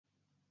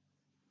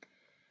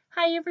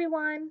Hi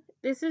everyone,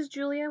 this is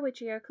Julia with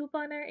GR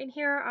Couponer, and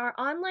here are our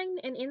online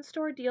and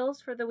in-store deals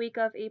for the week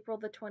of April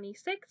the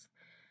 26th.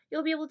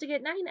 You'll be able to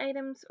get 9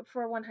 items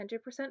for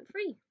 100%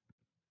 free.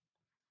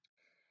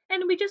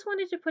 And we just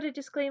wanted to put a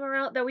disclaimer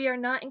out that we are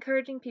not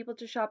encouraging people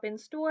to shop in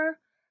store.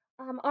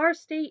 Our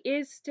state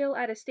is still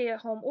at a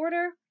stay-at-home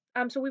order,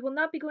 so we will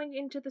not be going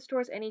into the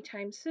stores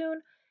anytime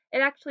soon. It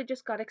actually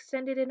just got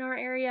extended in our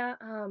area,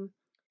 so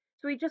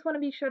we just want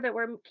to be sure that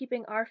we're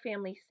keeping our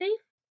family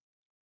safe.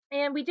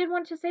 And we did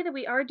want to say that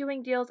we are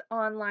doing deals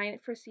online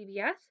for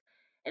CVS.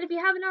 And if you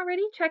haven't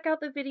already, check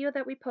out the video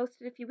that we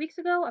posted a few weeks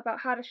ago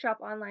about how to shop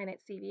online at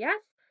CVS.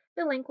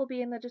 The link will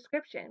be in the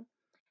description.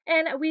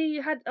 And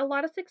we had a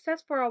lot of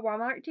success for our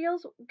Walmart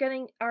deals,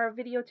 getting our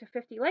video to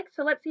 50 likes.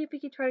 So let's see if we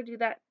can try to do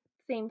that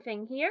same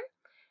thing here.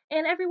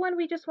 And everyone,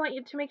 we just want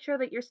you to make sure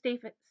that you're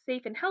safe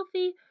and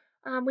healthy.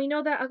 We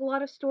know that a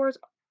lot of stores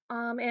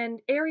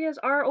and areas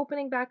are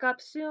opening back up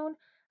soon.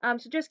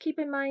 So just keep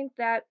in mind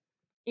that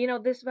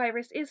this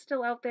virus is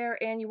still out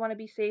there and you want to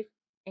be safe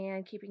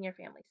and keeping your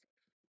family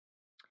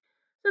safe.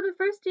 So the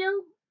first deal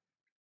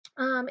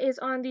is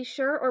on the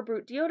Sure or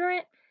Brute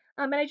deodorant.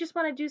 And I just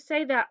want to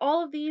say that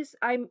all of these,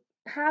 I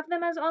have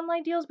them as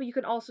online deals, but you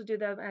can also do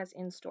them as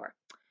in-store.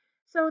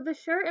 So the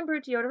Sure and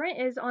Brute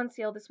deodorant is on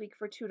sale this week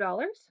for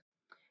 $2.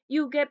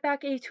 You get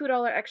back a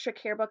 $2 extra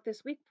care buck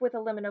this week with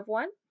a limit of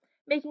 1,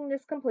 making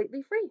this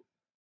completely free.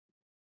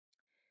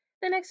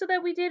 The next deal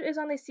that we did is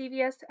on the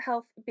CVS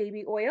Health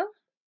Baby Oil.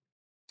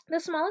 The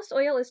smallest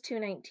oil is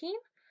 $2.19.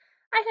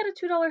 I had a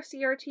 $2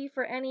 CRT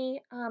for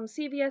any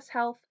CVS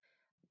Health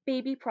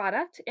baby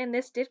product, and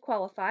this did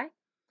qualify.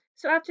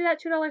 So after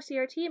that $2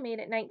 CRT, it made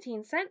it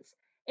 19 cents,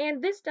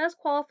 and this does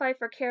qualify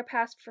for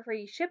CarePass for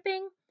free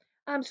shipping.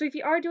 So if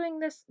you are doing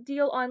this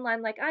deal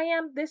online like I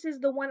am, this is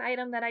the one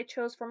item that I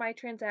chose for my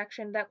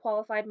transaction that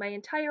qualified my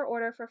entire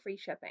order for free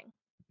shipping.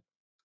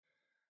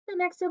 The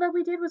next deal that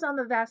we did was on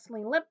the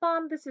Vaseline lip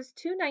balm. This is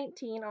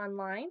 $2.19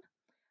 online.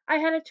 I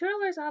had a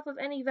 $2 off of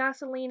any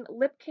Vaseline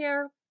lip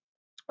care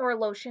or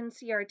lotion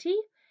CRT,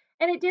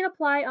 and it did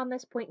apply on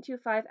this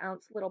 0.25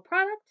 ounce little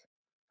product.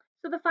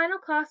 So the final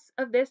cost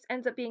of this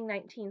ends up being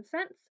 19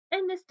 cents,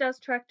 and this does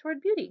track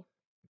toward beauty.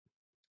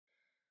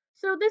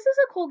 So this is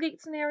a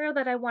Colgate scenario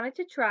that I wanted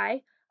to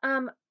try.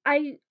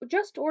 I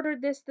just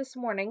ordered this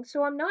morning,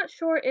 so I'm not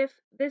sure if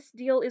this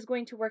deal is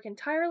going to work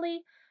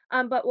entirely,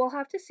 but we'll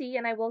have to see,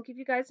 and I will give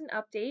you guys an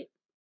update.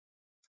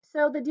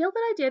 So the deal that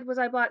I did was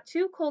I bought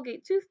 2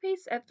 Colgate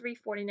toothpaste at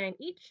 $3.49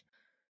 each,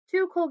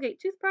 2 Colgate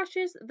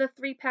toothbrushes, the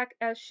 3-pack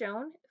as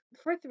shown,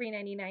 for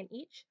 $3.99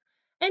 each,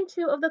 and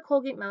 2 of the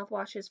Colgate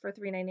mouthwashes for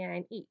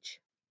 $3.99 each.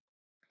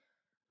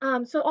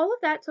 So all of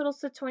that totals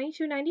to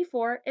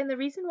 $22.94, and the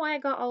reason why I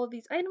got all of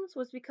these items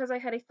was because I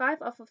had a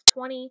 5 off of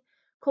 20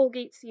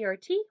 Colgate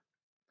CRT.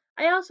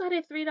 I also had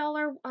a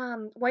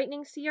 $3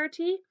 whitening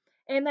CRT,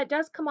 and that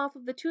does come off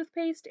of the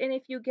toothpaste, and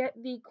if you get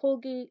the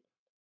Colgate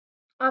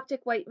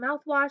Optic White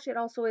mouthwash, it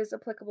also is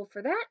applicable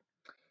for that.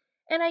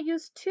 And I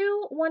used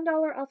 2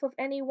 $1 off of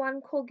any one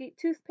Colgate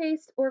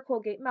toothpaste or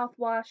Colgate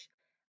mouthwash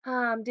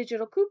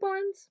digital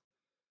coupons.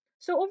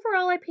 So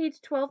overall, I paid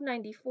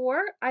 $12.94.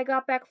 I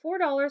got back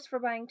 $4 for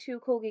buying 2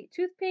 Colgate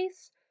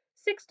toothpaste,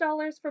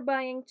 $6 for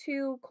buying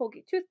 2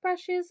 Colgate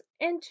toothbrushes,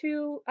 and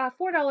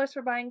 $4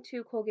 for buying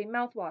 2 Colgate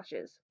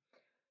mouthwashes.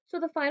 So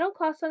the final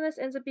cost on this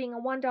ends up being a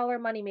 $1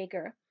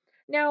 moneymaker.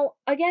 Now,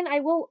 again, I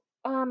will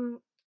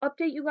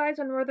update you guys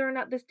on whether or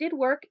not this did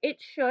work. It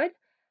should.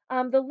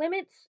 The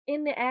limits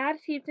in the ad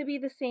seem to be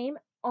the same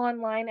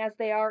online as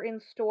they are in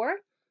store.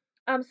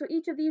 So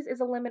each of these is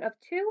a limit of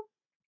 2.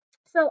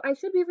 So I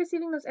should be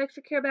receiving those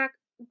extra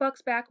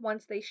bucks back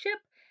once they ship,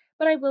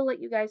 but I will let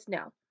you guys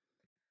know.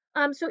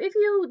 So if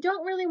you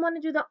don't really want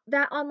to do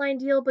that online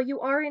deal, but you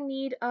are in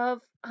need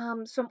of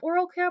some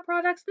oral care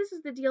products, this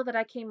is the deal that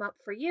I came up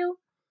for you.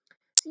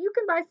 So you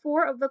can buy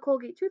 4 of the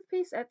Colgate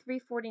toothpaste at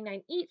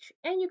 $3.49 each,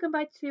 and you can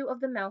buy 2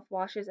 of the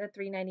mouthwashes at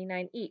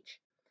 $3.99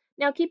 each.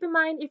 Now keep in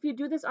mind, if you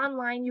do this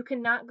online, you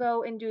cannot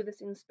go and do this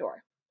in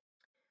store.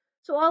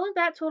 So all of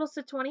that totals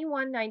to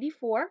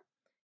 $21.94.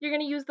 You're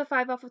going to use the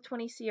 5 off of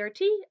 20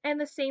 CRT and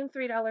the same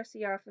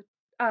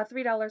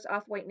 $3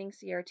 off whitening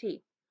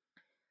CRT.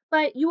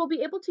 But you will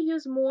be able to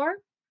use more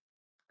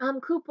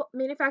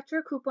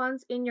manufacturer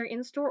coupons in your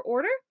in-store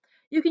order.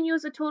 You can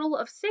use a total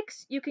of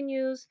 6. You can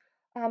use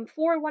 4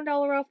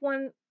 $1 off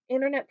one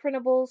internet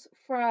printables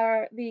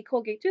for the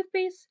Colgate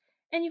toothpaste,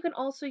 and you can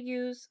also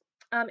use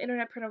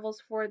internet printables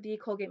for the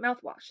Colgate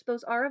mouthwash.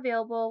 Those are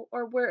available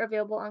or were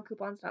available on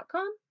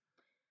coupons.com.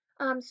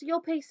 So you'll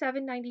pay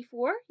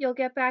 $7.94. You'll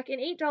get back an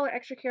 $8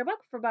 extra care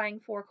buck for buying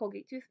 4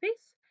 Colgate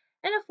toothpaste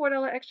and a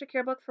 $4 extra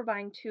care buck for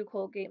buying 2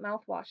 Colgate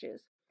mouthwashes.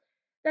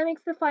 That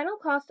makes the final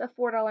cost a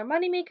 $4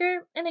 moneymaker.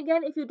 And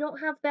again, if you don't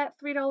have that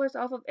 $3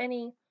 off of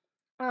any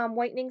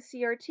whitening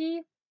CRT,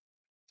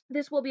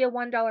 this will be a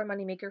 $1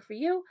 moneymaker for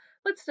you,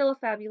 but still a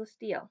fabulous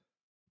deal.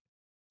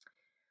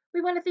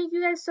 We want to thank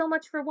you guys so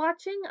much for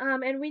watching,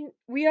 and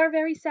we are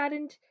very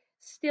saddened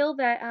still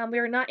that we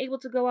are not able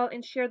to go out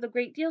and share the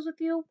great deals with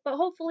you, but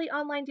hopefully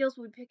online deals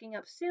will be picking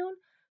up soon.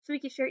 so we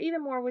can share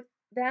even more with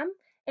them.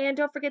 And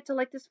don't forget to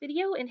like this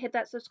video and hit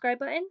that subscribe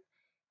button.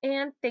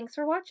 And thanks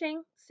for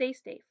watching. Stay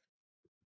safe.